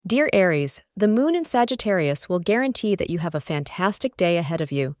Dear Aries, the moon in Sagittarius will guarantee that you have a fantastic day ahead of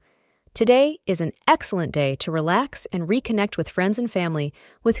you. Today is an excellent day to relax and reconnect with friends and family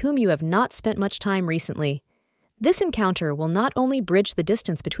with whom you have not spent much time recently. This encounter will not only bridge the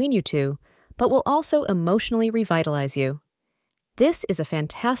distance between you two, but will also emotionally revitalize you. This is a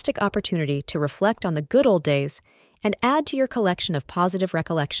fantastic opportunity to reflect on the good old days and add to your collection of positive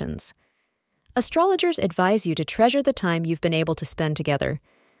recollections. Astrologers advise you to treasure the time you've been able to spend together.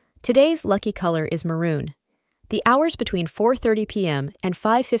 Today's lucky color is maroon. The hours between 4:30 p.m. and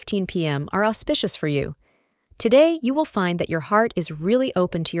 5:15 p.m. are auspicious for you. Today, you will find that your heart is really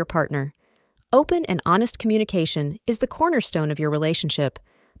open to your partner. Open and honest communication is the cornerstone of your relationship,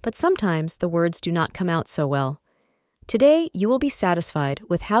 but sometimes the words do not come out so well. Today, you will be satisfied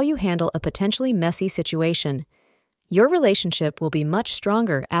with how you handle a potentially messy situation. Your relationship will be much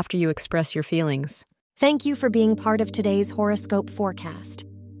stronger after you express your feelings. Thank you for being part of today's horoscope forecast.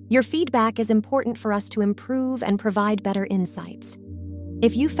 Your feedback is important for us to improve and provide better insights.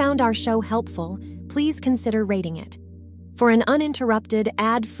 If you found our show helpful, please consider rating it. For an uninterrupted,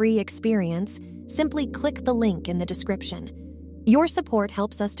 ad-free experience, simply click the link in the description. Your support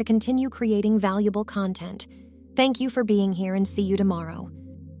helps us to continue creating valuable content. Thank you for being here and see you tomorrow.